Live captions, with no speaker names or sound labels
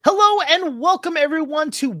And welcome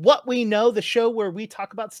everyone to What We Know, the show where we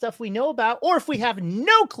talk about stuff we know about, or if we have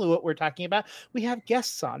no clue what we're talking about, we have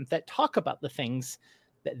guests on that talk about the things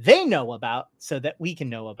that they know about so that we can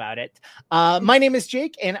know about it. My name is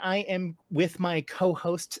Jake, and I am with my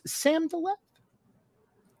co-host, Sam DeLev.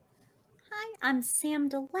 Hi, I'm Sam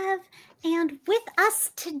DeLev, and with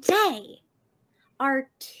us today are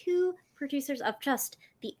two producers of just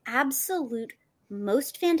the absolute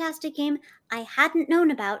most fantastic game I hadn't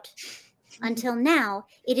known about until now.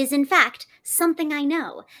 It is, in fact, something I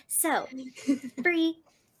know. So, Bree,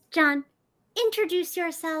 John, introduce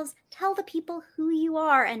yourselves, tell the people who you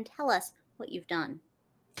are, and tell us what you've done.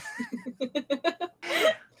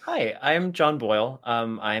 Hi, I'm John Boyle.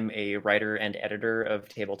 I'm a writer and editor of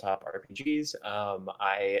tabletop RPGs.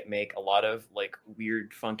 I make a lot of like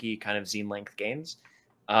weird, funky kind of zine-length games,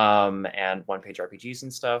 and one-page RPGs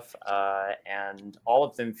and stuff. And all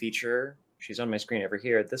of them feature. She's on my screen over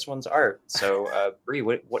here. This one's art. So, Bree,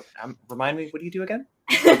 what? Remind me, what do you do again?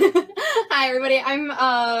 Hi, everybody. I'm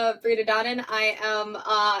Brita Donnan. I am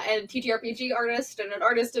a TTRPG artist and an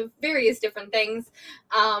artist of various different things.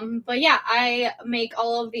 But yeah, I make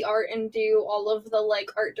all of the art and do all of the like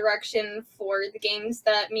art direction for the games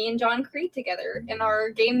that me and John create together in our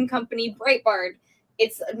game company Breitbard.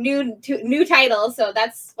 It's a new title, so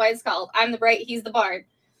that's why it's called I'm the Bright, he's the Bard.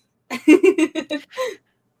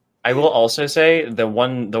 I will also say the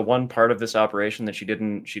one part of this operation that she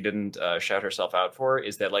didn't shout herself out for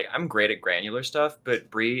is that like I'm great at granular stuff,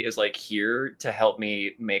 but Bree is like here to help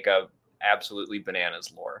me make a absolutely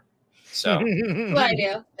bananas lore. So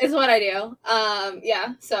It's what I do.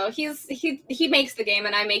 Yeah. So he makes the game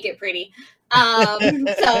and I make it pretty.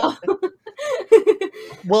 So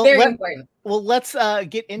very important. Well, let's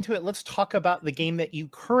get into it. Let's talk about the game that you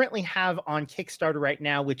currently have on Kickstarter right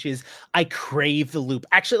now, which is I Crave the Loop.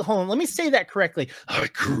 Actually, hold on. Let me say that correctly. I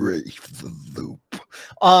Crave the Loop.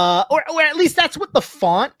 Or at least that's what the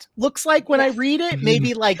font looks like when I read it.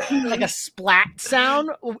 Maybe like a splat sound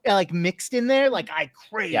like mixed in there. Like I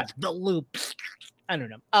crave the loop. I don't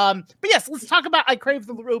know. But yes, let's talk about I Crave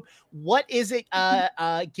the Loop. What is it?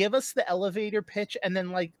 Give us the elevator pitch and then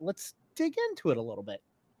like let's dig into it a little bit.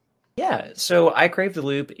 Yeah, so I Crave the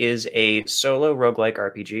Loop is a solo roguelike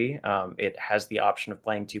RPG. It has the option of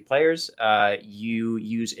playing 2 players. You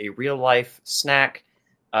use a real-life snack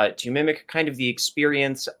to mimic kind of the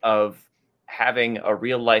experience of having a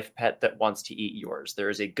real-life pet that wants to eat yours. There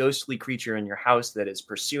is a ghostly creature in your house that is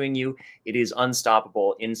pursuing you. It is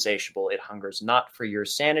unstoppable, insatiable. It hungers not for your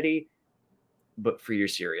sanity, but for your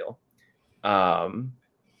cereal.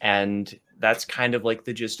 And that's kind of like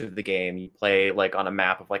the gist of the game. You play like on a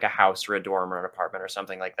map of like a house or a dorm or an apartment or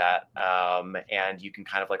something like that. And you can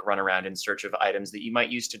kind of like run around in search of items that you might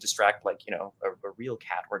use to distract like, you know, a real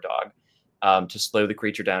cat or dog, to slow the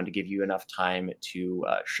creature down to give you enough time to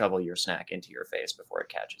shovel your snack into your face before it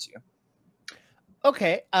catches you.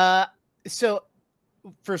 Okay. So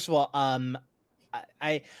first of all,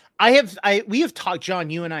 we have talked, John,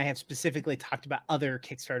 you and I have specifically talked about other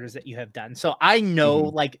Kickstarters that you have done. So I know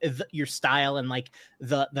like your style and like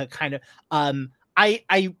the kind of,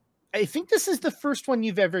 I think this is the first one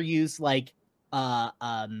you've ever used like,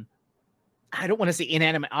 I don't want to say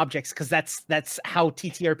inanimate objects because that's how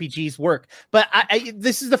TTRPGs work. But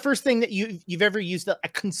this is the first thing that you've ever used a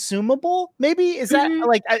consumable. Maybe is that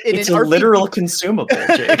like it's a literal consumable,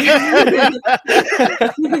 Jake.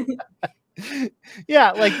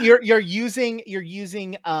 Yeah, like you're using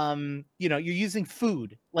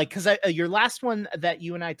food, like because your last one that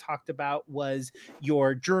you and I talked about was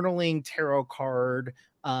your journaling tarot card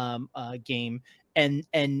game, and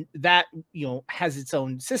that has its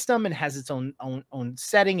own system and has its own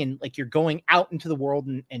setting, and like you're going out into the world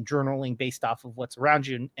and journaling based off of what's around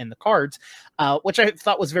you and the cards, which I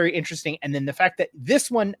thought was very interesting. And then the fact that this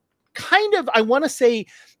one kind of, I want to say,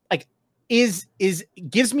 like is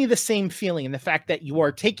gives me the same feeling, in the fact that you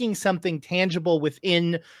are taking something tangible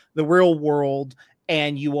within the real world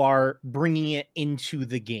and you are bringing it into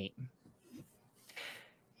the game.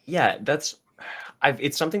 Yeah, it's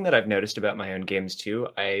something that I've noticed about my own games too.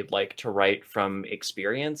 I like to write from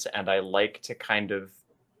experience, and I like to kind of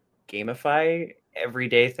gamify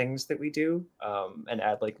everyday things that we do, and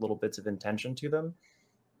add like little bits of intention to them.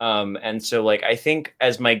 And so like I think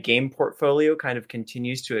as my game portfolio kind of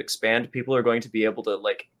continues to expand, people are going to be able to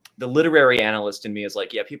like, the literary analyst in me is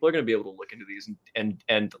like, yeah, people are going to be able to look into these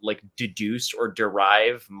and like deduce or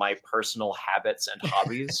derive my personal habits and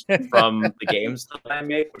hobbies from the games that I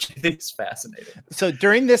make, which I think is fascinating. So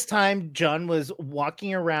during this time, John was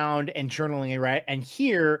walking around and journaling, right? And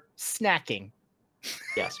here, snacking.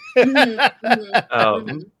 Yes.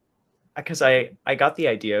 because I got the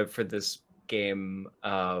idea for this game,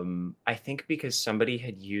 I think because somebody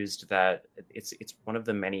had used that. It's one of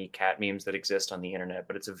the many cat memes that exist on the internet,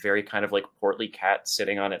 but it's a very kind of like portly cat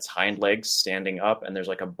sitting on its hind legs standing up, and there's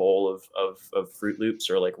like a bowl of Fruit Loops,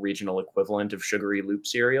 or like regional equivalent of sugary loop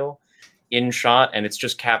cereal in shot, and it's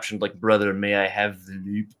just captioned like, "Brother, may I have the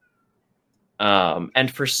loop?"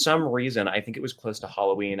 And for some reason, I think it was close to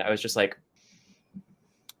Halloween, I was just like,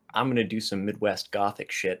 I'm gonna do some Midwest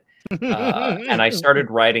Gothic shit. And I started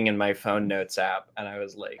writing in my phone notes app, and I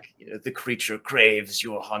was like, the creature craves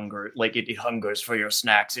your hunger, like it hungers for your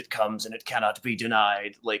snacks. It comes and it cannot be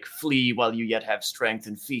denied. Like, flee while you yet have strength,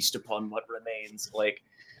 and feast upon what remains. Like,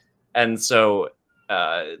 and so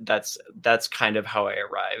that's kind of how I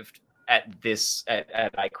arrived at this. At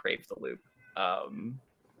I Crave the Loop.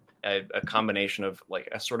 A combination of like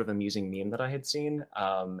a sort of amusing meme that I had seen,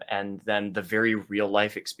 and then the very real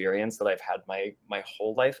life experience that I've had my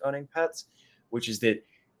whole life owning pets, which is that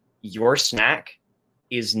your snack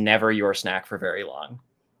is never your snack for very long.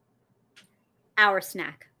 Our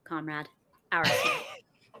snack, comrade. Our snack.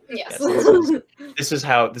 Yes. This is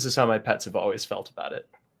how my pets have always felt about it.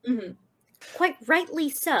 Mm-hmm. Quite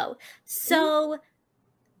rightly so. So,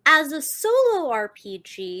 as a solo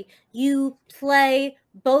RPG, you play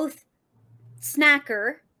both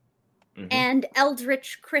Snacker and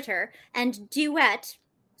Eldritch Critter, and Duet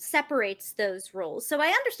separates those roles. So I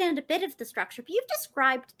understand a bit of the structure, but you've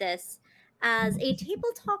described this as a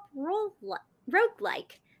tabletop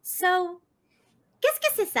roguelike. So, qu'est-ce que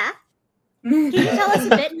c'est ça? Can you tell us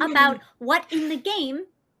a bit about what in the game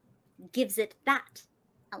gives it that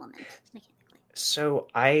element? So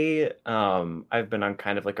I've been on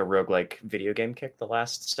kind of like a roguelike video game kick the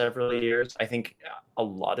last several years. I think a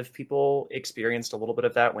lot of people experienced a little bit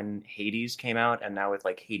of that when Hades came out, and now with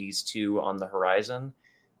like Hades 2 on the horizon.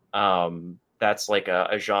 That's like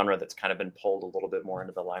a genre that's kind of been pulled a little bit more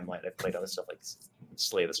into the limelight. I've played other stuff like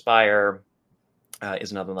Slay the Spire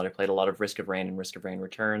is another one that I played. A lot of Risk of Rain and Risk of Rain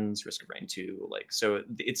Returns, Risk of Rain 2. Like, so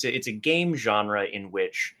it's a game genre in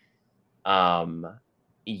which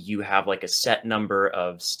you have like a set number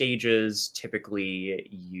of stages. Typically,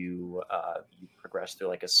 you progress through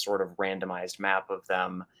like a sort of randomized map of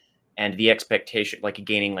them, and the expectation, like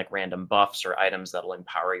gaining like random buffs or items that'll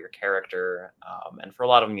empower your character. And for a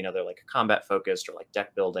lot of them, they're like combat focused or like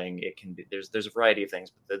deck building. It can be there's a variety of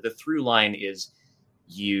things, but the through line is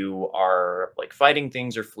you are like fighting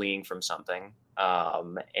things or fleeing from something,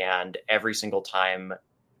 and every single time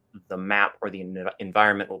the map or the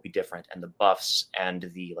environment will be different, and the buffs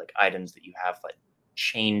and the like items that you have like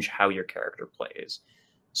change how your character plays.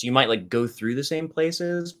 So you might like go through the same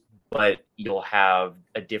places, but you'll have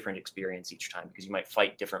a different experience each time, because you might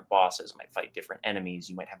fight different bosses, might fight different enemies,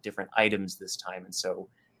 you might have different items this time. And so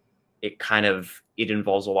it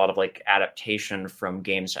involves a lot of like adaptation from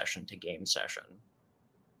game session to game session.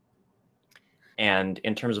 And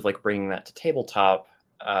in terms of like bringing that to tabletop,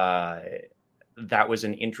 that was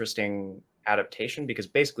an interesting adaptation, because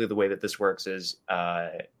basically the way that this works is,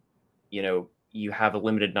 you have a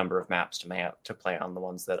limited number of maps to play on, the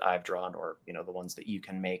ones that I've drawn, or, the ones that you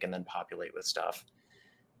can make and then populate with stuff.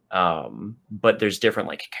 But there's different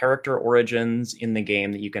like character origins in the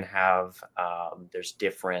game that you can have. There's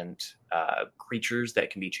different creatures that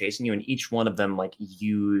can be chasing you, and each one of them like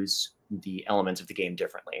use the elements of the game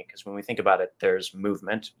differently. Because when we think about it, there's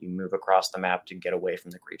movement. You move across the map to get away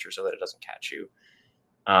from the creature so that it doesn't catch you.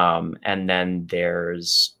 And then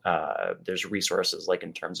there's resources, like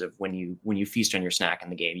in terms of when you feast on your snack in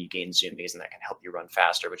the game, you gain zoomies, and that can help you run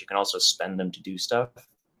faster, but you can also spend them to do stuff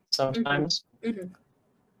sometimes.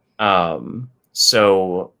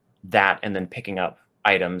 So that, and then picking up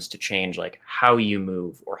items to change like how you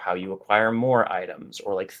move or how you acquire more items,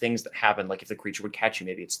 or like things that happen, like if the creature would catch you,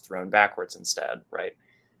 maybe it's thrown backwards instead, right?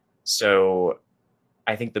 So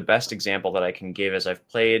I think the best example that I can give is I've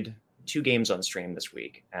played 2 games on stream this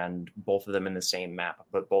week, and both of them in the same map,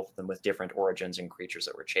 but both of them with different origins and creatures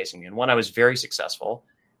that were chasing me. And one, I was very successful.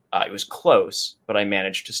 It was close, but I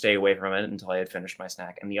managed to stay away from it until I had finished my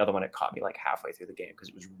snack. And the other one, it caught me like halfway through the game because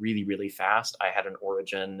it was really, really fast. I had an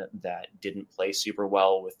origin that didn't play super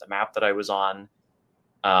well with the map that I was on,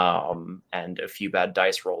 and a few bad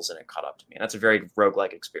dice rolls, and it caught up to me. And that's a very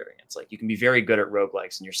roguelike experience. Like, you can be very good at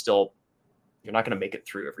roguelikes, and you're not going to make it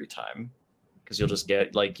through every time, because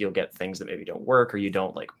you'll get things that maybe don't work, or you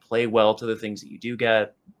don't like play well to the things that you do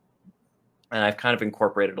get. And I've kind of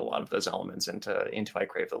incorporated a lot of those elements into I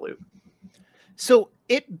Crave the Loop. So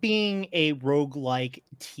it being a roguelike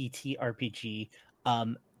TTRPG,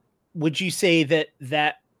 would you say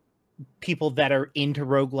that people that are into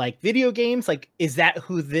roguelike video games? Like, is that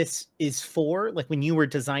who this is for? Like, when you were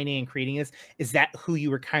designing and creating this, is that who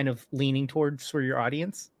you were kind of leaning towards for your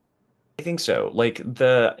audience? I think so. Like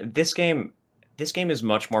this game is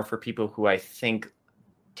much more for people who I think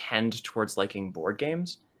tend towards liking board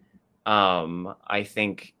games. I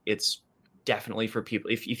think it's definitely for people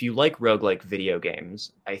if you like roguelike video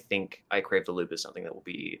games. I think I Crave the Loop is something that will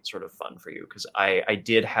be sort of fun for you, because I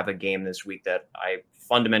did have a game this week that I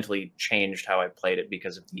fundamentally changed how I played it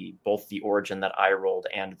because of both the origin that I rolled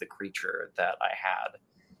and the creature that I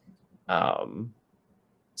had.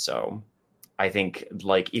 So I think,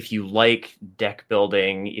 like, if you like deck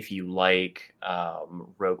building, if you like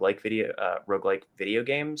roguelike video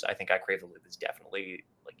games, I think I Crave the Loop is definitely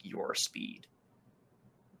like your speed.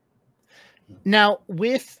 Now,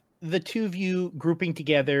 with the two of you grouping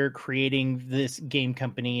together, creating this game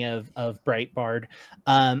company of Breitbard,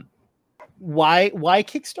 why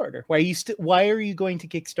Kickstarter? Why are you going to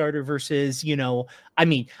Kickstarter versus, I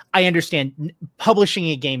mean, I understand publishing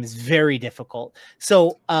a game is very difficult.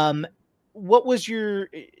 So, what was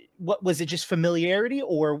it, just familiarity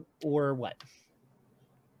or what?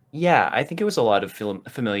 Yeah, I think it was a lot of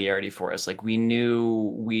familiarity for us. Like, we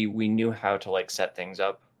knew how to like set things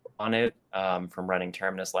up on it from running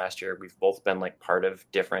Terminus last year. We've both been like part of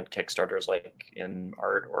different Kickstarters, like in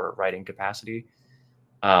art or writing capacity.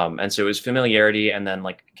 And so it was familiarity. And then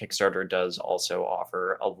like Kickstarter does also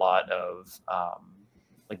offer a lot of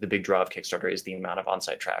like the big draw of Kickstarter is the amount of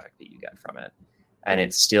on-site traffic that you get from it. And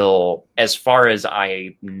it's still, as far as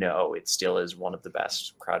I know, it still is one of the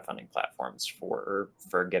best crowdfunding platforms for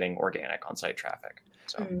getting organic on-site traffic.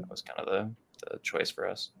 So that was kind of the choice for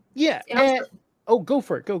us. Yeah. Go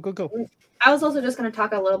for it. Go. I was also just going to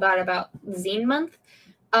talk a little bit about Zine Month,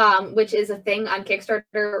 which is a thing on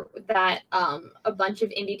Kickstarter that a bunch of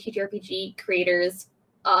indie TTRPG creators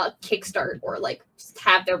kickstart or like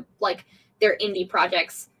have their indie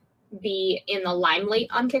projects be in the limelight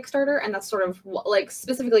on Kickstarter. And that's sort of like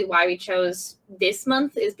specifically why we chose this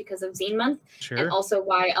month, is because of Zine Month. Sure. And also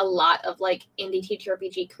why a lot of like indie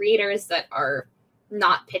TTRPG creators that are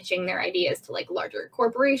not pitching their ideas to like larger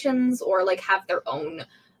corporations or like have their own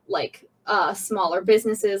like smaller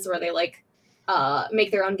businesses where they like make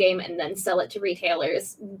their own game and then sell it to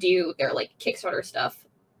retailers, do their like Kickstarter stuff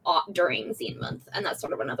during Zine Month. And that's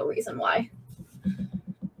sort of another reason why.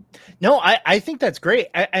 No, I think that's great.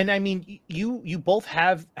 And I mean, you both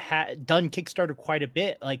have done Kickstarter quite a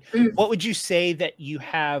bit. Like, what would you say that you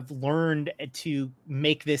have learned to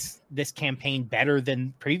make this campaign better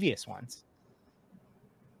than previous ones?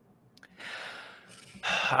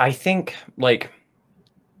 I think, like,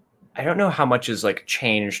 I don't know how much is like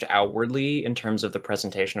changed outwardly in terms of the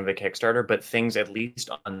presentation of a Kickstarter, but things, at least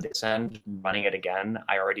on this end, running it again,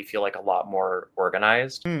 I already feel like a lot more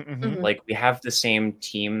organized. Mm-hmm. Like, we have the same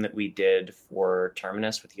team that we did for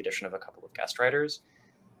Terminus with the addition of a couple of guest writers.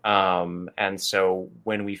 And so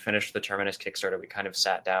when we finished the Terminus Kickstarter, we kind of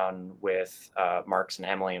sat down with Marks and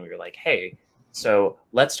Emily, and we were like, hey, so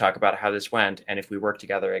let's talk about how this went, and if we work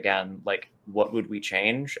together again, like, what would we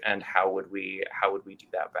change, and how would we do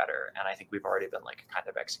that better? And I think we've already been like kind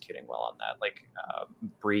of executing well on that. Like,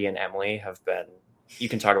 Bree and Emily have been, you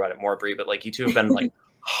can talk about it more, Bree, but like, you two have been like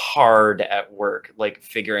hard at work, like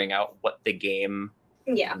figuring out what the game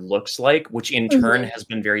looks like, which in turn has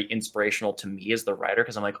been very inspirational to me as the writer,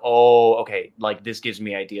 because I'm like, oh, okay, like this gives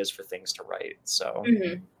me ideas for things to write. So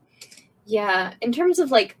yeah, in terms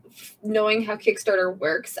of like knowing how Kickstarter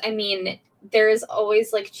works, I mean, there's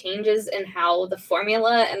always like changes in how the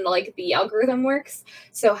formula and like the algorithm works.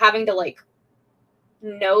 So having to like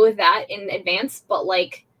know that in advance, but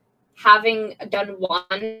like having done one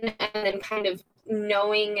and then kind of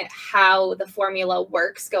knowing how the formula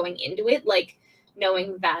works going into it, like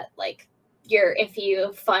knowing that like if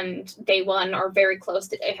you fund day one or very close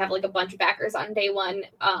to have like a bunch of backers on day one,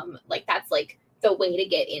 like that's like the way to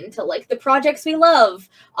get into like the projects we love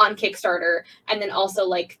on Kickstarter. And then also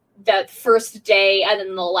like that first day and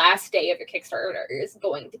then the last day of your Kickstarter is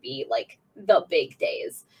going to be like the big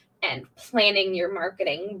days, and planning your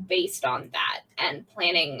marketing based on that, and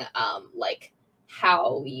planning like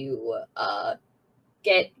how you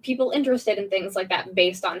get people interested in things like that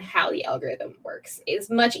based on how the algorithm works is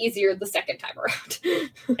much easier the second time around.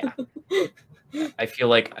 Yeah. I feel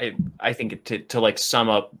like I think to like sum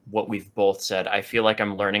up what we've both said, I feel like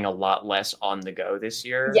I'm learning a lot less on the go this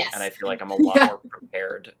year. Yes. And I feel like I'm a lot more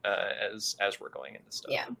prepared as we're going into stuff.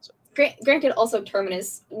 Yeah. So. Granted, also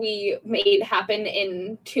Terminus, we made happen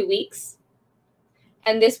in 2 weeks.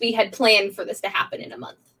 And we had planned for this to happen in a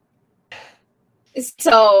month.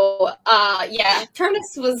 So, yeah,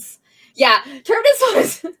 Terminus was Yeah, Terminus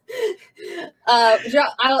was.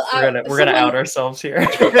 We're gonna out ourselves here.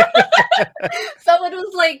 Someone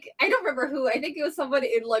was like, I don't remember who. I think it was someone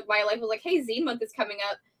in like my life was like, "Hey, Zine Month is coming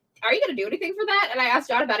up. Are you gonna do anything for that?" And I asked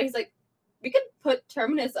John about it. He's like, "We could put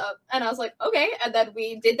Terminus up," and I was like, "Okay." And then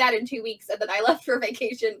we did that in 2 weeks, and then I left for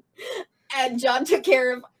vacation, and John took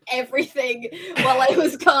care of everything while I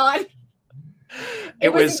was gone. It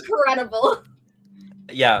was incredible.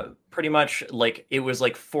 Yeah, pretty much. Like it was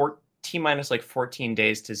like T-minus like 14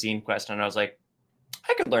 days to Zine Quest, and I was like,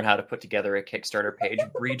 I could learn how to put together a Kickstarter page.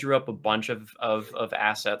 Redrew up a bunch of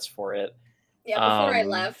assets for it. Yeah, before I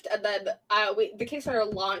left, and then the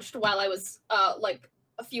Kickstarter launched while I was like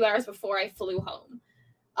a few hours before I flew home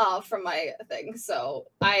from my thing. So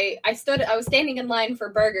I was standing in line for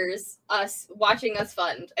burgers, watching us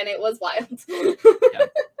fund, and it was wild. Yeah.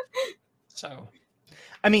 So.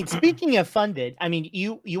 I mean, speaking of funded, I mean,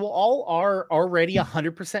 you all are already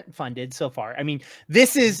 100% funded so far. I mean,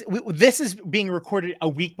 this is being recorded a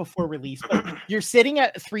week before release, but you're sitting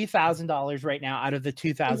at $3,000 right now out of the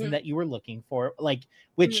 2,000 that you were looking for, like,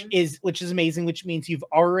 which is amazing, which means you've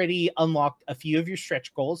already unlocked a few of your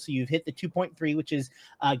stretch goals. So you've hit the 2.3, which is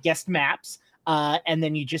guest maps. And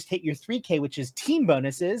then you just hit your 3K, which is team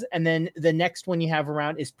bonuses. And then the next one you have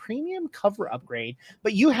around is premium cover upgrade.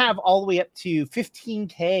 But you have all the way up to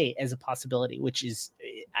 15K as a possibility, which is,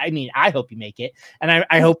 I mean, I hope you make it. And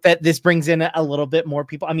I hope that this brings in a little bit more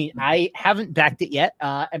people. I mean, I haven't backed it yet,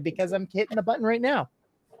 and because I'm hitting the button right now.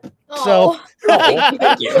 So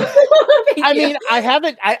thank you. I mean, I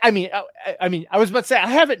haven't. I mean, I was about to say I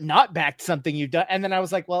haven't not backed something you've done, and then I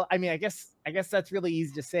was like, well, I mean, I guess that's really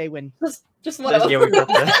easy to say when just one of them.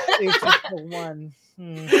 It's just the one.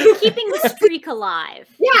 Keeping the streak alive.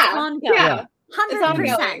 Yeah, it's ongoing. Yeah.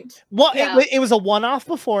 100%. Well, it was a one-off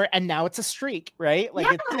before, and now it's a streak, right?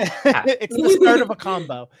 Like it's the start of a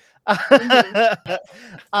combo. And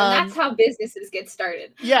that's how businesses get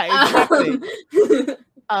started. Yeah, exactly.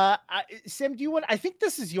 Sam, do you want? I think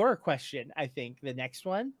this is your question. I think the next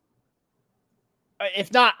one.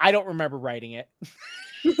 If not, I don't remember writing it.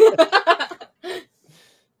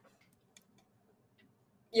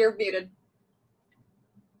 You're muted.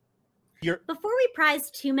 Before we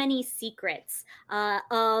prize too many secrets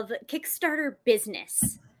of Kickstarter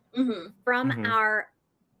business from our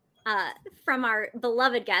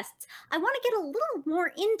beloved guests, I want to get a little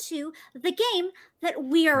more into the game that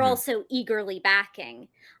we are also eagerly backing.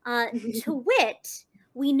 To wit,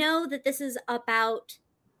 we know that this is about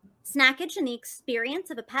snackage and the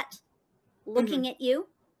experience of a pet looking at you,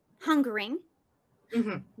 hungering.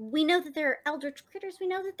 We know that there are eldritch critters. We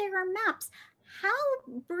know that there are maps. How,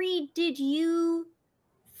 Bree, did you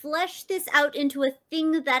flesh this out into a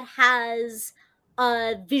thing that has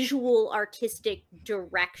a visual artistic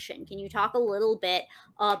direction? Can you talk a little bit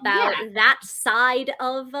about that side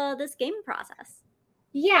of this game process?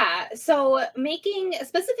 Yeah, so making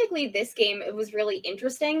specifically this game, it was really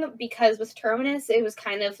interesting because with Terminus, it was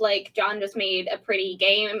kind of like John just made a pretty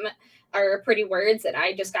game or pretty words, and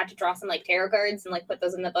I just got to draw some like tarot cards and like put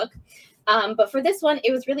those in the book. But for this one,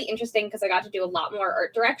 it was really interesting because I got to do a lot more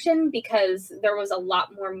art direction because there was a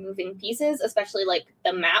lot more moving pieces, especially like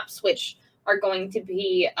the maps, which are going to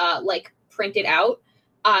be like printed out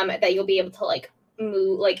that you'll be able to like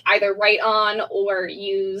move, like either write on or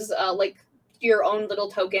use like your own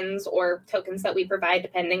little tokens or tokens that we provide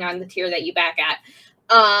depending on the tier that you back at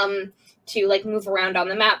to like move around on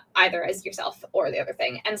the map either as yourself or the other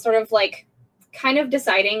thing, and sort of like kind of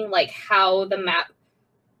deciding like how the map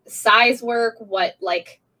size work, what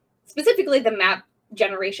like specifically the map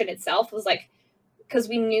generation itself was like, because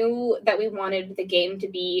we knew that we wanted the game to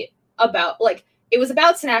be about like it was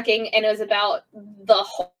about snacking and it was about the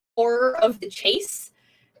horror of the chase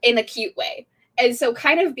in a cute way, and so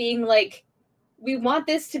kind of being like we want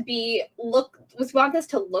this to look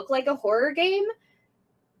like a horror game,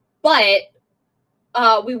 but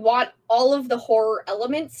we want all of the horror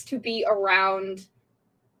elements to be around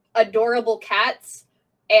adorable cats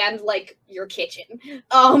and like your kitchen.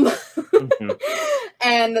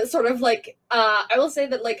 And sort of like I will say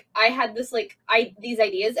that like I had this like these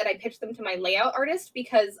ideas and I pitched them to my layout artist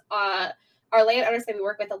because our layout artist that we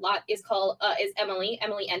work with a lot is Emily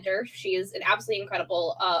Enter. She is an absolutely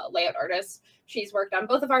incredible layout artist. She's worked on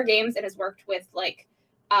both of our games and has worked with like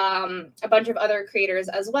a bunch of other creators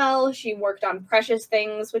as well. She worked on Precious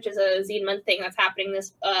Things, which is a Zine Month thing that's happening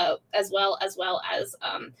this as well as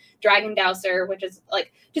Dragon Dowser, which is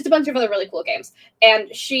like just a bunch of other really cool games.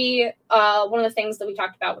 And she one of the things that we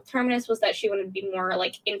talked about with Terminus was that she wanted to be more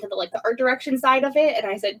like into the like the art direction side of it, and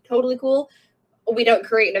I said totally cool. We don't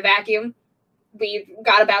create in a vacuum. We've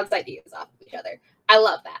got to bounce ideas off of each other. I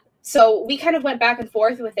love that. So we kind of went back and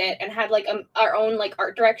forth with it and had like our own like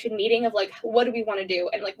art direction meeting of like, what do we want to do?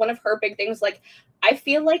 And like one of her big things, like, I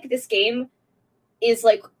feel like this game is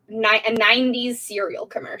like a 90s cereal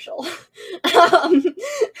commercial.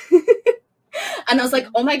 And I was like,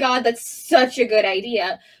 oh my God, that's such a good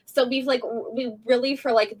idea. So we really,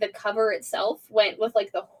 for like the cover itself, went with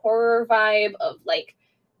like the horror vibe of like,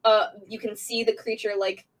 you can see the creature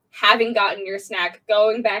like having gotten your snack,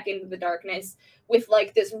 going back into the darkness, with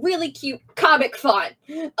like this really cute comic font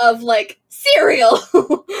of like cereal.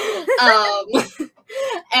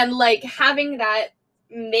 And like having that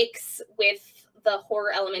mix with the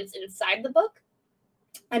horror elements inside the book,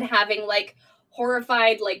 and having like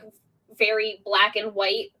horrified, like very black and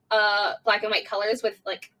white colors with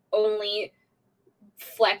like only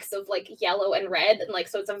flecks of like yellow and red, and like,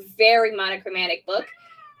 so it's a very monochromatic book.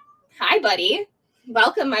 Hi, buddy.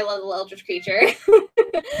 Welcome, my little eldritch creature.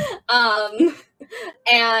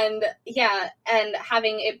 And yeah, and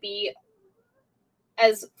having it be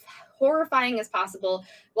as horrifying as possible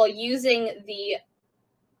while using the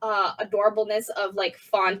adorableness of like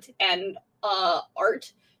font and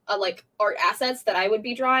art, like art assets that I would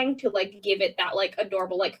be drawing to like give it that like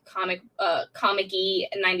adorable like comic-y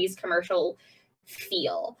 90s commercial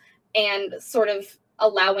feel, and sort of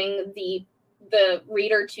allowing the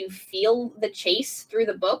reader to feel the chase through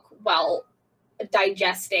the book while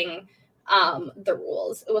digesting the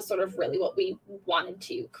rules. It was sort of really what we wanted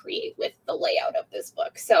to create with the layout of this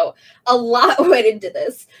book. So a lot went into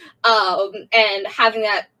this, and having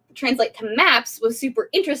that translate to maps was super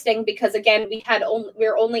interesting because, again, we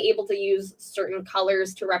were only able to use certain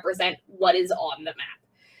colors to represent what is on the map.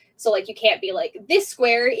 So like, you can't be like, this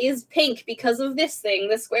square is pink because of this thing,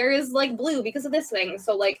 this square is like blue because of this thing.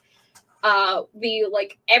 So like,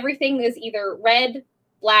 everything is either red,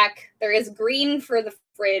 black, there is green for the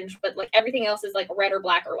fridge, but like everything else is like red or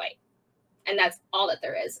black or white, and that's all that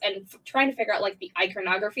there is. And trying to figure out like the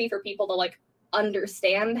iconography for people to like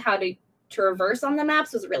understand how to traverse on the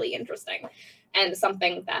maps was really interesting, and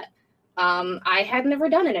something that I had never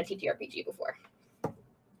done in a TTRPG before.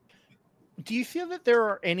 Do you feel that there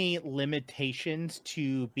are any limitations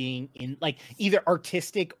to being in like either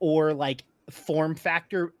artistic or like form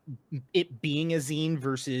factor, it being a zine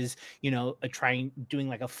versus, doing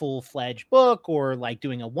like a full-fledged book, or like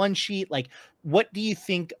doing a one sheet? Like, what do you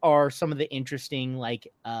think are some of the interesting like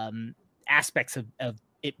aspects of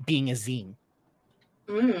it being a zine?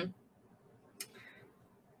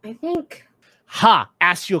 I think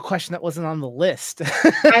asked you a question that wasn't on the list.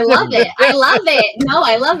 I love it. No,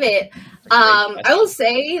 I love it. I will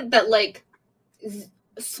say that like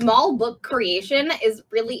small book creation is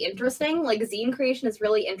really interesting. Like zine creation is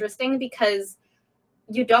really interesting because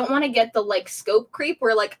you don't want to get the like scope creep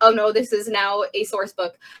where like, oh no, this is now a source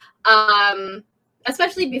book.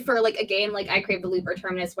 Especially for like a game like I Crave the Loop or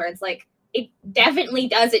Terminus, where it's like, it definitely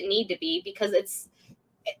doesn't need to be, because it's,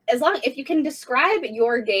 if you can describe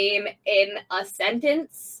your game in a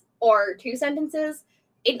sentence or 2 sentences,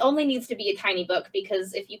 it only needs to be a tiny book,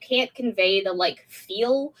 because if you can't convey the like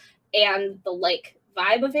feel and the like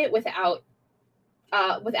vibe of it without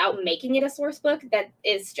making it a source book, that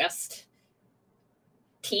is just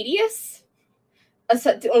tedious.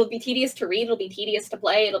 It'll be tedious to read, it'll be tedious to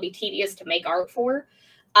play, it'll be tedious to make art for.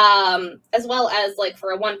 As well as like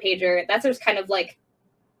for a 1-pager, that's just kind of like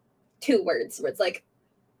 2 words where it's like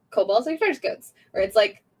kobolds or treasure codes, where it's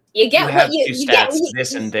like you have 2 stats,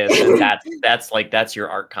 this and this, and that's your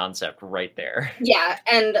art concept right there. Yeah,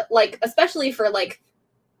 and like especially for a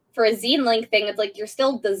zine link thing, it's like you're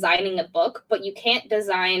still designing a book, but you can't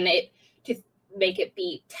design it to make it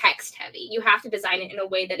be text heavy. You have to design it in a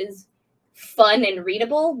way that is fun and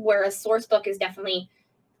readable, where a source book is definitely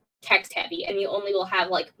text heavy, and you only will have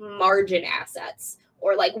like margin assets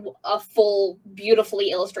or like a full beautifully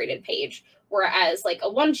illustrated page, whereas like a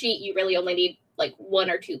 1-sheet, you really only need like 1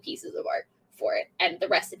 or 2 pieces of art for it, and the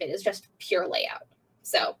rest of it is just pure layout.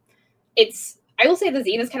 So I will say the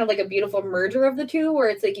zine is kind of like a beautiful merger of the two, where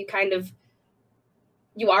it's like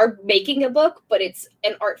you are making a book, but it's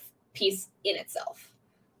an art piece in itself.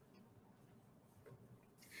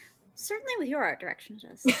 Certainly with your art direction,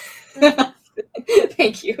 Jess.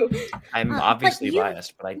 Thank you. I'm obviously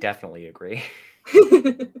biased, but I definitely agree.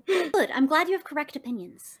 Good. I'm glad you have correct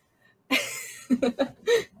opinions. But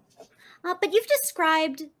you've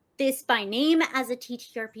described this by name as a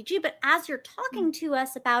TTRPG, but as you're talking to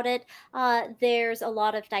us about it, there's a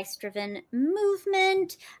lot of dice-driven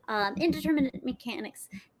movement, indeterminate mechanics.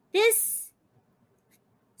 This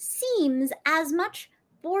seems as much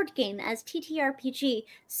board game as TTRPG.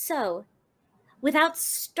 So, without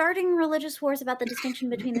starting religious wars about the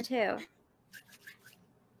distinction between the two,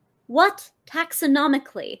 What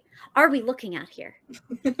taxonomically are we looking at here?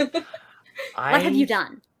 What have you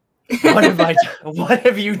done? What have I done? What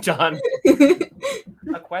have you done?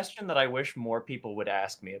 A question that I wish more people would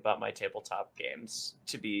ask me about my tabletop games.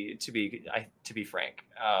 To be frank,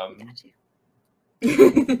 Got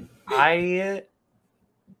you.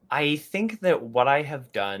 I think that what I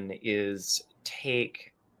have done is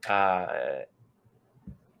take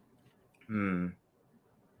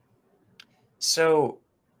So,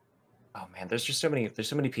 oh man, there's so many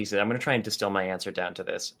pieces. I'm going to try and distill my answer down to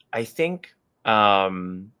this. I think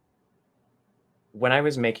when I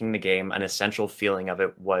was making the game, an essential feeling of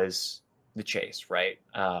it was the chase, right?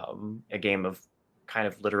 A game of kind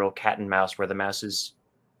of literal cat and mouse, where the mouse is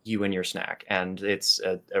you and your snack, and it's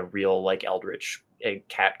a real like eldritch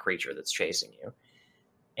cat creature that's chasing you,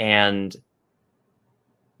 and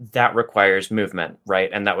that requires movement, right?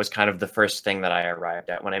 And that was kind of the first thing that I arrived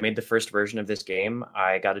at. When I made the first version of this game,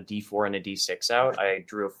 I got a D4 and a D6 out. I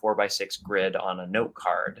drew a 4x6 grid on a note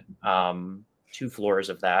card, 2 floors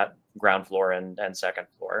of that, ground floor and second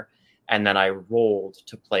floor. And then I rolled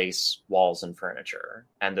to place walls and furniture,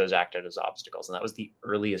 and those acted as obstacles. And that was the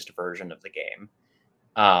earliest version of the game.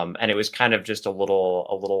 And it was kind of just a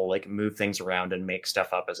little like move things around and make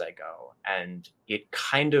stuff up as I go. And it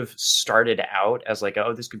kind of started out as like,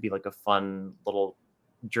 oh, this could be like a fun little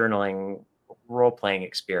journaling role-playing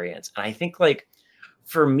experience. And I think like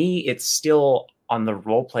for me, it's still on the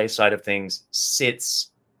role play side of things,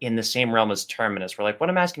 sits in the same realm as Terminus, where like what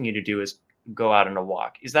I'm asking you to do is go out on a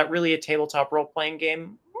walk. Is that really a tabletop role-playing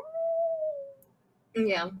game?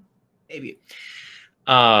 Yeah. Maybe.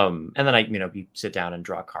 And then I, you sit down and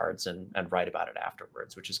draw cards and write about it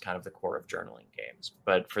afterwards, which is kind of the core of journaling games.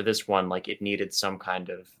 But for this one, like it needed some kind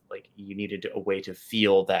of like, you needed a way to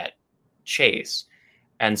feel that chase.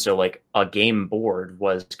 And so like a game board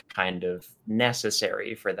was kind of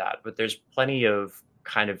necessary for that. But there's plenty of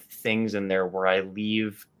kind of things in there where I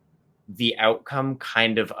leave the outcome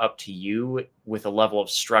kind of up to you with a level of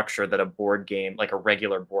structure that a board game, like a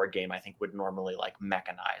regular board game, I think would normally like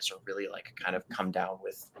mechanize or really like kind of come down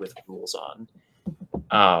with rules on.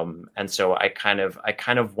 And so I kind of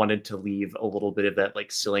wanted to leave a little bit of that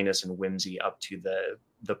like silliness and whimsy up to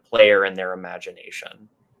the player and their imagination.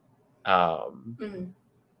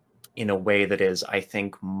 In a way that is, I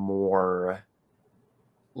think, more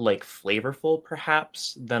like flavorful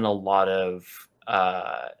perhaps than a lot of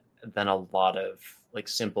like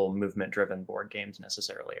simple movement driven board games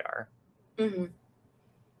necessarily are.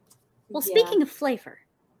 Well, speaking of flavor,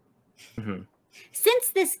 since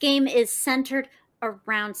this game is centered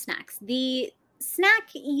around snacks, the snack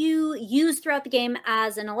you use throughout the game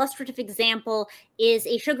as an illustrative example is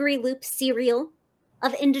a Sugary Loop cereal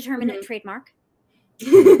of indeterminate trademark.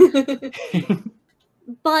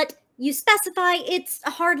 But you specify it's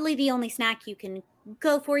hardly the only snack you can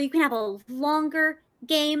go for. You can have a longer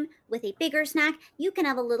game with a bigger snack. You can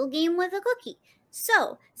have a little game with a cookie.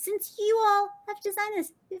 So, since you all have designed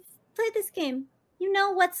this, you've played this game, you know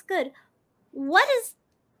what's good. What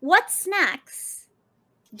snacks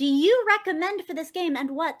do you recommend for this game, and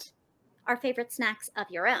what are favorite snacks of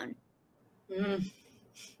your own? All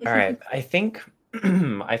right. I think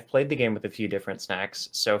I've played the game with a few different snacks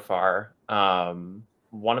so far.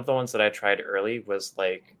 One of the ones that I tried early was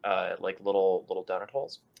like little donut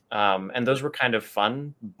holes. And those were kind of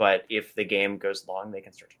fun, but if the game goes long, they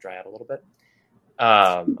can start to dry out a little bit.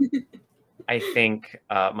 I think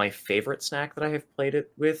my favorite snack that I have played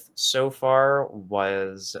it with so far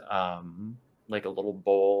was like a little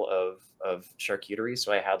bowl of charcuterie.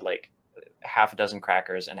 So I had like half a dozen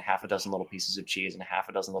crackers and half a dozen little pieces of cheese and half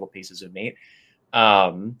a dozen little pieces of meat.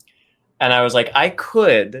 And I was like, I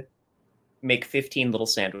could make 15 little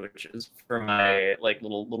sandwiches for my like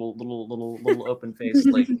little open faced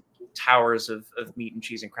like towers of meat and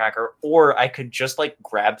cheese and cracker, or I could just like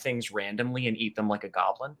grab things randomly and eat them like a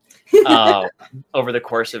goblin over the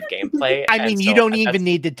course of gameplay. I mean, you don't even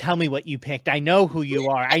need to tell me what you picked. I know who you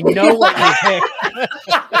are. I know what you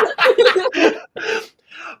picked.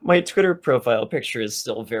 My Twitter profile picture is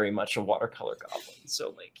still very much a watercolor goblin,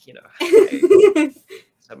 so like I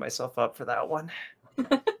set myself up for that one.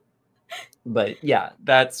 But yeah,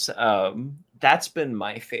 that's been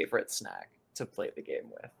my favorite snack to play the game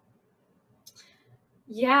with.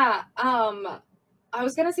 Yeah, I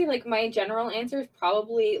was gonna say like my general answer is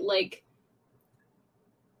probably like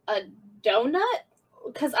a donut,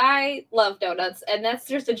 because I love donuts, and that's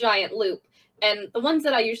just a giant loop. And the ones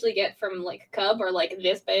that I usually get from like Cub are like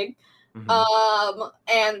this big,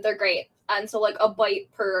 and they're great. And so like a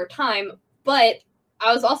bite per time, but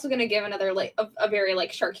I was also going to give another, like, a very,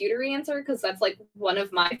 like, charcuterie answer, because that's, like, one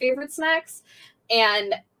of my favorite snacks.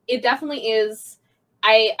 And it definitely is.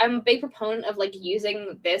 I'm a big proponent of like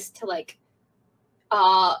using this to like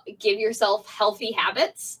give yourself healthy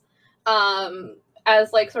habits,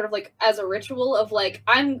 as like sort of like as a ritual of like,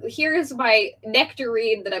 here's my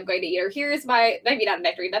nectarine that I'm going to eat, or here's my, maybe not a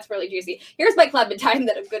nectarine, that's really juicy, here's my clementine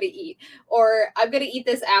that I'm going to eat, or I'm going to eat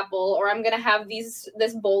this apple, or I'm going to have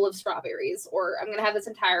this bowl of strawberries, or I'm going to have this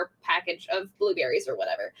entire package of blueberries or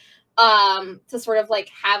whatever, to sort of like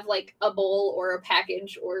have like a bowl or a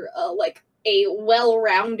package or like a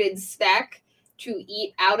well-rounded snack to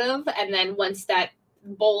eat out of, and then once that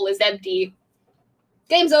bowl is empty,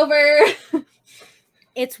 game's over.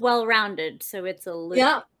 It's well-rounded, so it's a loop.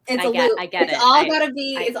 Yeah, it's a loop. I get it. It's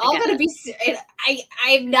all gotta be.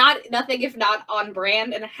 I'm not nothing if not on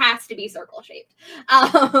brand, and it has to be circle shaped.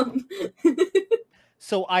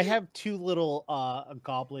 So I have two little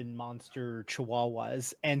goblin monster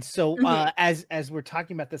chihuahuas, and so as we're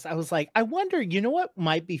talking about this, I was like, I wonder, you know what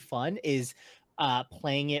might be fun is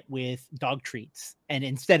playing it with dog treats, and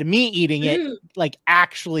instead of me eating it, like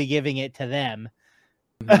actually giving it to them.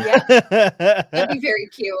 Yeah, that'd be very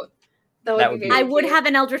cute. I would have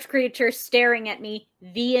an eldritch creature staring at me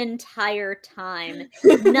the entire time.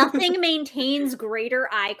 Nothing maintains greater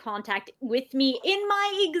eye contact with me in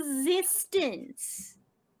my existence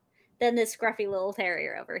than this scruffy little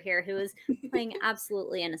terrier over here who is playing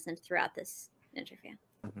absolutely innocent throughout this interview.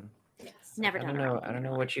 Yes. Never done it. I don't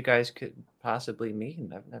know what you guys could possibly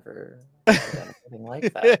mean. I've never done anything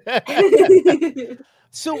like that.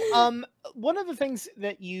 So, one of the things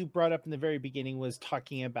that you brought up in the very beginning was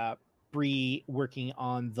talking about Bree working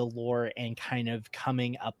on the lore and kind of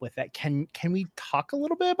coming up with that. Can we talk a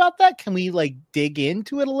little bit about that? Can we like dig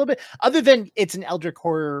into it a little bit? Other than it's an eldritch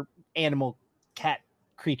horror animal cat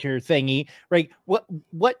creature thingy, right? What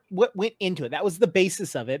went into it? That was the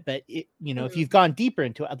basis of it, but it, you know, if you've gone deeper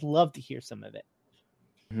into it, I'd love to hear some of it.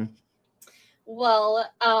 Well,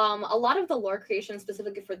 a lot of the lore creation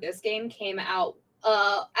specifically for this game came out,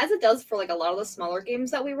 as it does for like a lot of the smaller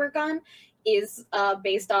games that we work on, is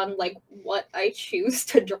based on like what I choose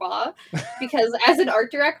to draw, because as an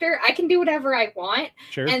art director I can do whatever I want.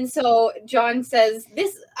 Sure. And so John says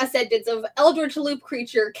this a sentence of eldritch loop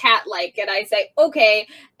creature cat like, and I say okay,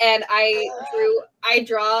 and I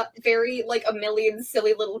draw very like a million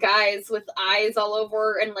silly little guys with eyes all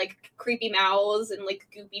over and like creepy mouths and like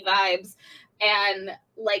goopy vibes, and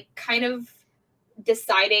like kind of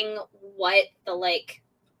deciding what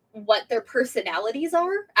their personalities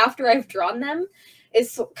are after I've drawn them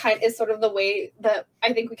is sort of the way that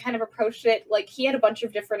I think we kind of approached it. Like he had a bunch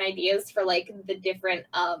of different ideas for like the different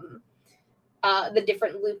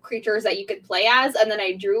loop creatures that you could play as, and then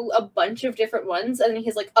I drew a bunch of different ones, and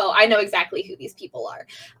he's like, oh, I know exactly who these people are,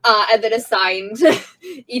 and then assigned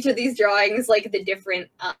each of these drawings like the different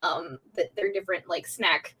their different like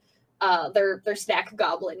snack their snack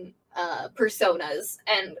goblin personas.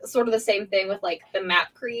 And sort of the same thing with like the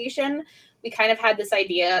map creation. We kind of had these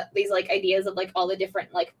ideas of like all the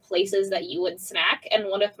different like places that you would snack, and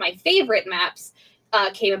one of my favorite maps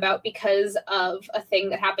came about because of a thing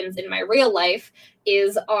that happens in my real life.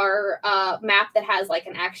 Is our map that has like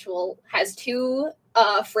has two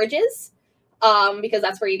fridges, because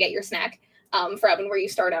that's where you get your snack from, and where you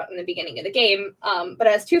start out in the beginning of the game, but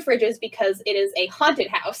it has two fridges because it is a haunted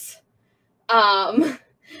house.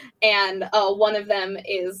 And one of them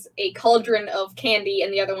is a cauldron of candy,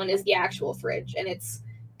 and the other one is the actual fridge. And it's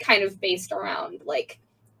kind of based around like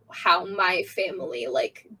how my family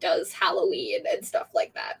like does Halloween and stuff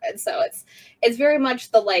like that. And so it's very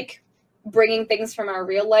much the like bringing things from our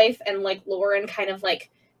real life, and like Lauren kind of like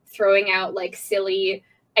throwing out like silly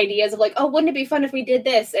ideas of like, oh, wouldn't it be fun if we did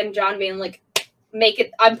this? And John being like, make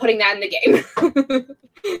it, I'm putting that in the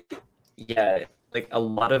game. Yeah. Like a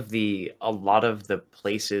lot of the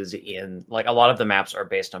places in like a lot of the maps are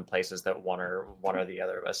based on places that one or the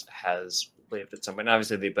other of us has lived at some point.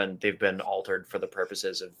 Obviously they've been altered for the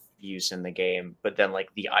purposes of use in the game, but then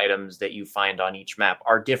like the items that you find on each map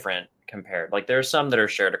are different compared. Like there are some that are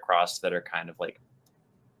shared across that are kind of like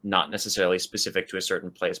not necessarily specific to a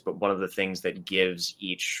certain place, but one of the things that gives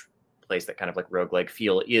each place that kind of like roguelike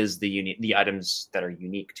feel is the items that are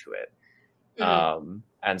unique to it. Mm-hmm.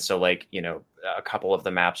 And so like, you know, a couple of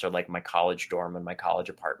the maps are like my college dorm and my college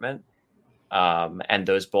apartment. And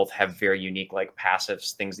those both have very unique like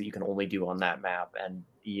passives, things that you can only do on that map. And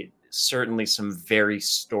certainly some very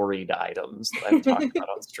storied items that I've talked about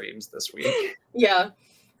on streams this week. Yeah.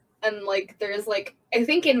 And like, there's like, I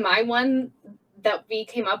think in my one that we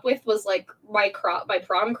came up with was like my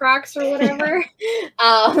prom Crocs or whatever.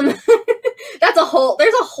 There's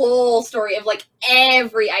a whole story of like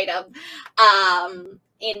every item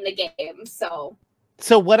in the game. So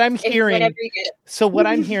So what I'm Whenever hearing, you get it. so what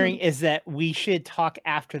I'm hearing is that we should talk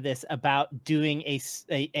after this about doing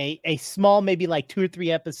a small, maybe like 2 or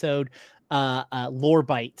 3 episode lore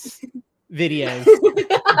bites videos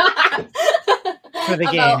for the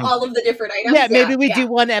About game. all of the different items. Yeah, maybe we do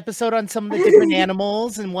one episode on some of the different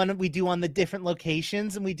animals, and one we do on the different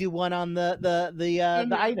locations, and we do one on the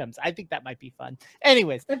items. I think that might be fun.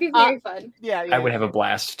 Anyways, That'd be very fun. yeah, I would have a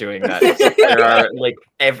blast doing that. There are like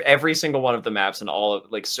every single one of the maps and all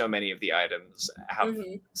of like so many of the items have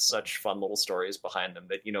such fun little stories behind them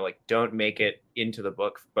that, you know, like don't make it into the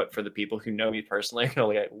book, but for the people who know me personally, are gonna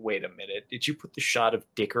like, wait a minute, did you put the shot of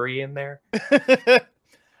Dickory in there?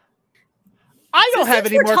 I don't have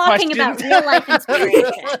any more questions. We're talking about real life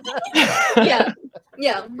inspiration.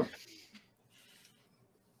 Yeah.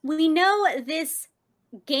 We know this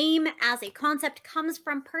game as a concept comes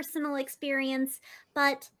from personal experience,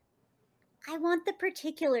 but I want the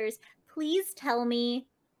particulars. Please tell me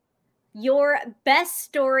your best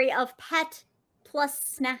story of pet plus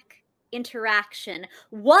snack interaction.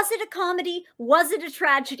 Was it a comedy? Was it a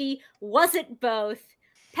tragedy? Was it both?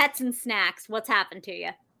 Pets and snacks, what's happened to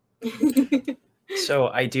you? So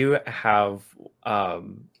I do have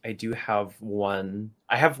one.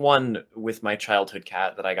 I have one with my childhood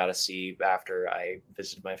cat that I got to see after I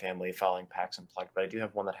visited my family following PAX Unplugged. But I do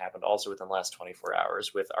have one that happened also within the last 24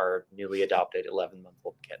 hours with our newly adopted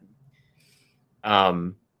 11-month-old kitten.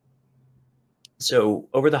 So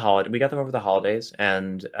over the holiday, we got them over the holidays,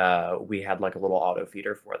 and we had like a little auto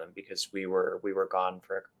feeder for them because we were gone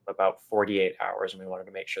for about 48 hours, and we wanted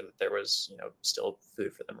to make sure that there was, you know, still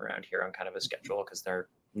food for them around here on kind of a schedule because they're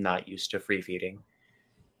not used to free feeding.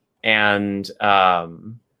 And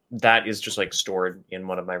that is just like stored in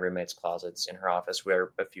one of my roommate's closets in her office where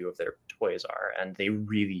a few of their toys are, and they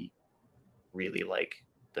really, really like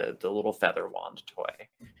the little feather wand toy,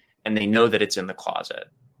 and they know that it's in the closet.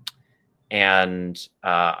 And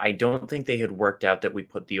I don't think they had worked out that we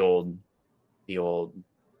put the old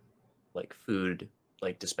like food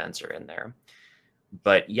like dispenser in there.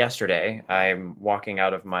 But yesterday, I'm walking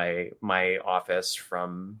out of my office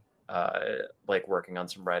from like working on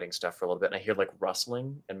some writing stuff for a little bit, and I hear like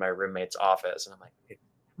rustling in my roommate's office, and I'm like, hey,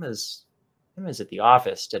 Emma's at the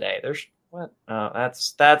office today. There's what?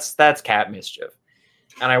 That's cat mischief.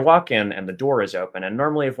 And I walk in, and the door is open. And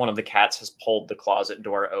normally, if one of the cats has pulled the closet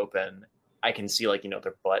door open, I can see, like, you know,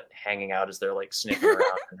 their butt hanging out as they're like sniffing around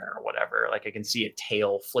in there or whatever. Like, I can see a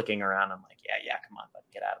tail flicking around. I'm like, yeah, come on, bud,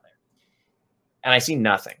 get out of there. And I see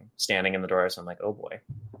nothing standing in the door. So I'm like, oh boy,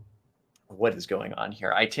 what is going on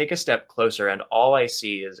here? I take a step closer, and all I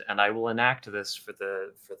see is, and I will enact this for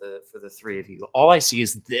the three of you. All I see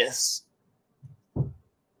is this.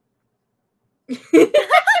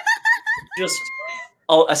 Just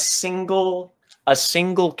a single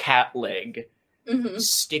cat leg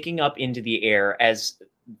sticking up into the air as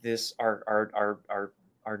this our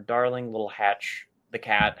darling little Hatch, the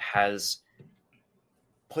cat, has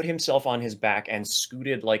put himself on his back and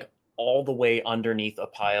scooted like all the way underneath a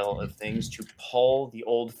pile of things to pull the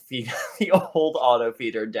old auto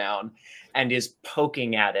feeder down, and is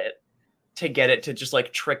poking at it to get it to just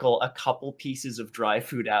like trickle a couple pieces of dry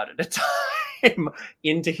food out at a time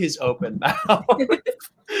into his open mouth.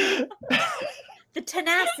 The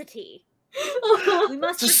tenacity. We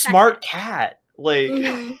must. It's a smart cat. Like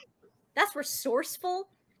that's resourceful.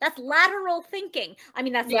 That's lateral thinking. I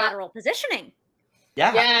mean, that's lateral positioning.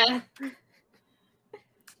 Yeah.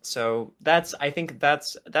 So I think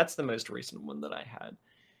that's the most recent one that I had.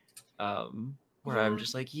 Where I'm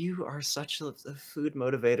just like, you are such a food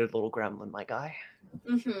motivated little gremlin, my guy.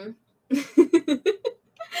 The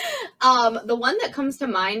one that comes to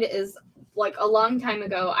mind is like a long time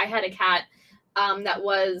ago, I had a cat that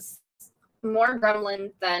was more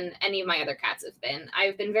gremlin than any of my other cats have been.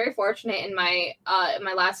 I've been very fortunate in my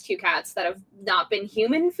last two cats that have not been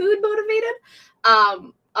human food motivated.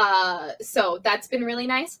 So that's been really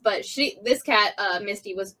nice. But this cat,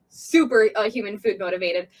 Misty, was super human food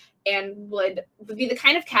motivated, and would be the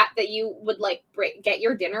kind of cat that you would like get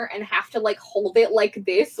your dinner and have to like hold it like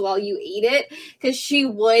this while you eat it, because she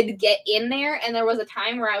would get in there. And there was a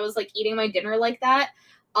time where I was like eating my dinner like that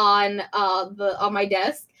on my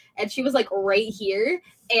desk, and she was like right here,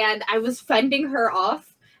 and I was fending her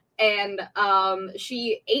off, and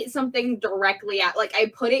she ate something directly at, like,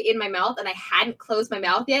 I put it in my mouth and I hadn't closed my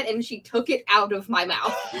mouth yet, and she took it out of my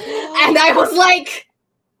mouth. And I was like,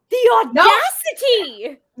 the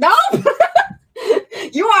audacity! Nope!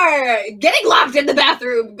 You are getting locked in the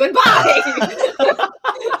bathroom. Goodbye.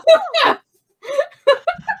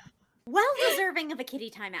 Well deserving of a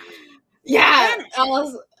kitty timeout. Yeah.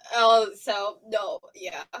 So no,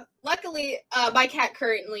 yeah. Luckily, my cat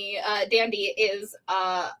currently, Dandy, is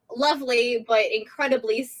lovely but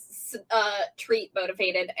incredibly treat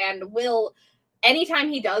motivated, and will, anytime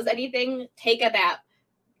he does anything, take a nap,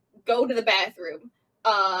 go to the bathroom.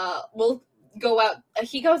 Will go out.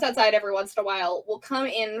 He goes outside every once in a while. We'll come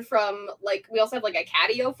in from, like, we also have like a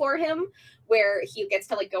catio for him where he gets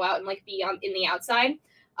to like go out and like be in the outside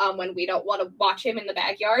when we don't want to watch him in the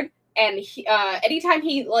backyard. And he, anytime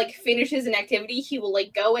he like finishes an activity, he will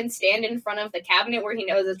like go and stand in front of the cabinet where he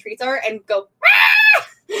knows the treats are and go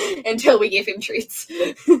until we give him treats.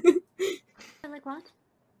 Like what?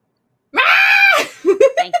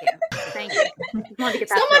 Thank you. Wanted to get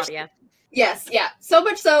that for audio. Yes, yeah. So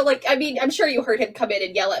much so, like, I mean, I'm sure you heard him come in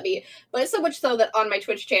and yell at me, but so much so that on my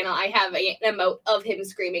Twitch channel, I have an emote of him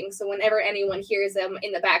screaming. So whenever anyone hears him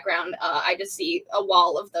in the background, I just see a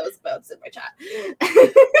wall of those emotes in my chat.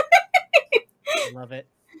 Love it.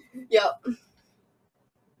 Yep.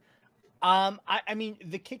 I mean,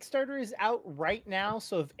 the Kickstarter is out right now,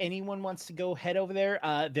 so if anyone wants to go head over there,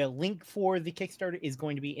 the link for the Kickstarter is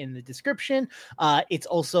going to be in the description. It's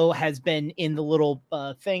also has been in the little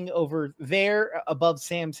thing over there above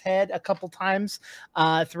Sam's head a couple times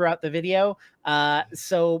throughout the video.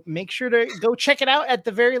 So make sure to go check it out at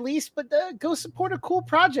the very least, but go support a cool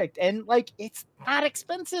project. And like, it's not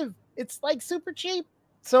expensive. It's like super cheap.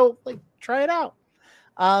 So like, try it out.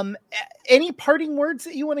 Any parting words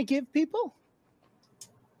that you want to give people?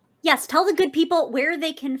 Yes, tell the good people where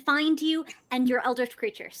they can find you and your eldritch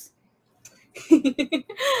creatures. They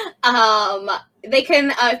can,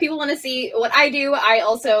 if people want to see what I do, I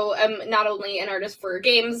also am not only an artist for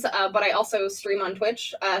games, but I also stream on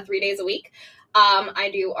Twitch 3 days a week.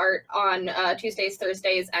 I do art on Tuesdays,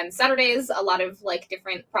 Thursdays, and Saturdays, a lot of like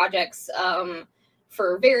different projects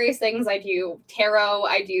for various things. I do tarot,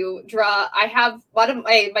 I do draw. I have one of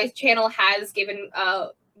my channel has given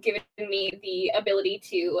me the ability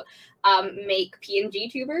to make PNG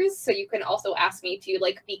tubers, so you can also ask me to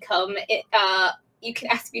like become it. You can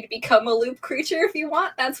ask me to become a loop creature if you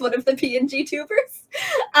want. That's one of the PNG tubers.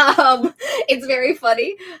 It's very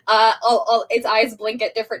funny. Its eyes blink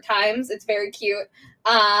at different times. It's very cute.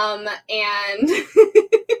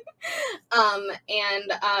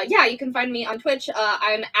 Yeah, you can find me on Twitch.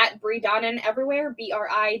 I'm at Bridanan everywhere.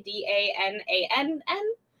 BRIDANANN.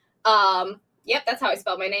 Yep, that's how I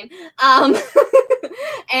spell my name.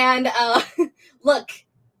 And look,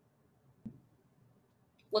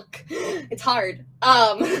 it's hard.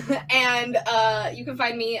 And you can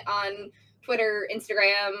find me on Twitter,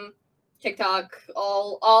 Instagram, TikTok,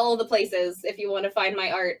 all the places if you want to find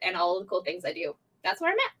my art and all the cool things I do. That's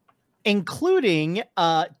where I'm at. Including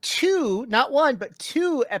two, not one, but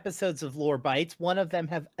two episodes of Lore Bites. One of them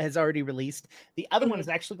has already released. The other one is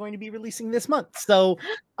actually going to be releasing this month. So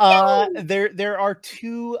there are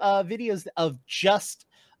two videos of just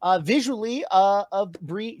visually of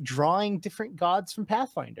Bree drawing different gods from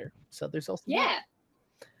Pathfinder. So there's also that.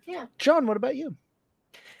 John, what about you?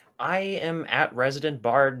 I am at Resident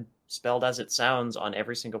Bard, spelled as it sounds, on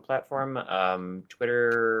every single platform.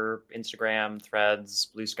 Twitter, Instagram, Threads,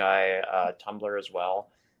 Blue Sky, Tumblr as well.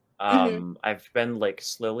 I've been like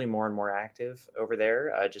slowly more and more active over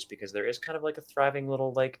there, just because there is kind of like a thriving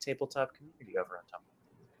little like tabletop community over on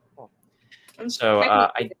Tumblr. Cool. So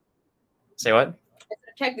I say what?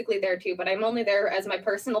 Technically there too, but I'm only there as my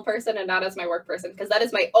personal person and not as my work person, because that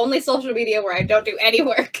is my only social media where I don't do any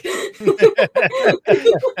work.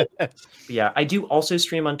 Yeah, I do also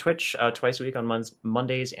stream on Twitch twice a week on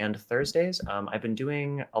Mondays and Thursdays. I've been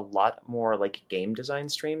doing a lot more like game design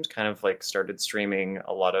streams, kind of like started streaming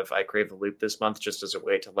a lot of I Crave the Loop this month just as a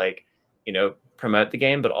way to like, you know, promote the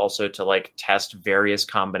game, but also to like test various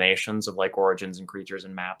combinations of like origins and creatures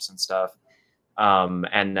and maps and stuff.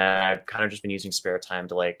 And I've kind of just been using spare time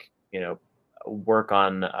to like, you know, work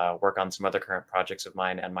on some other current projects of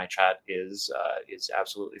mine. And my chat is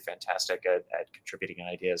absolutely fantastic at contributing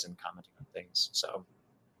ideas and commenting on things. So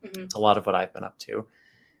it's a lot of what I've been up to.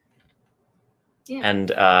 Yeah.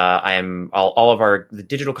 And I am all of the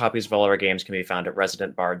digital copies of all of our games can be found at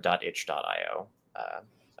residentbard.itch.io.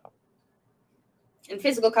 And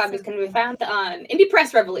physical copies can be found on Indie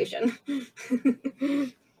Press Revolution.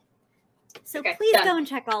 So please go and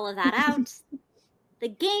check all of that out. The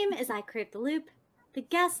game is I Crave the Loop. The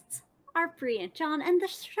guests are Bree and John, and the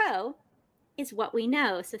show is What We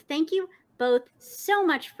Know. So thank you both so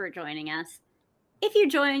much for joining us. If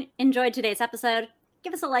you enjoyed today's episode,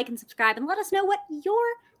 give us a like and subscribe, and let us know what your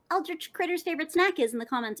Eldritch Critters favorite snack is in the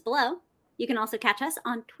comments below. You can also catch us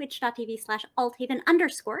on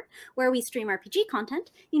twitch.tv/althaven_, where we stream RPG content.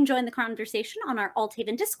 You can join the conversation on our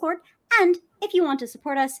Althaven Discord And if you want to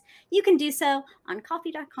support us, you can do so on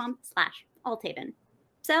coffee.com/Altaven.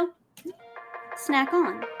 So, snack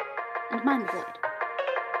on and mind the void.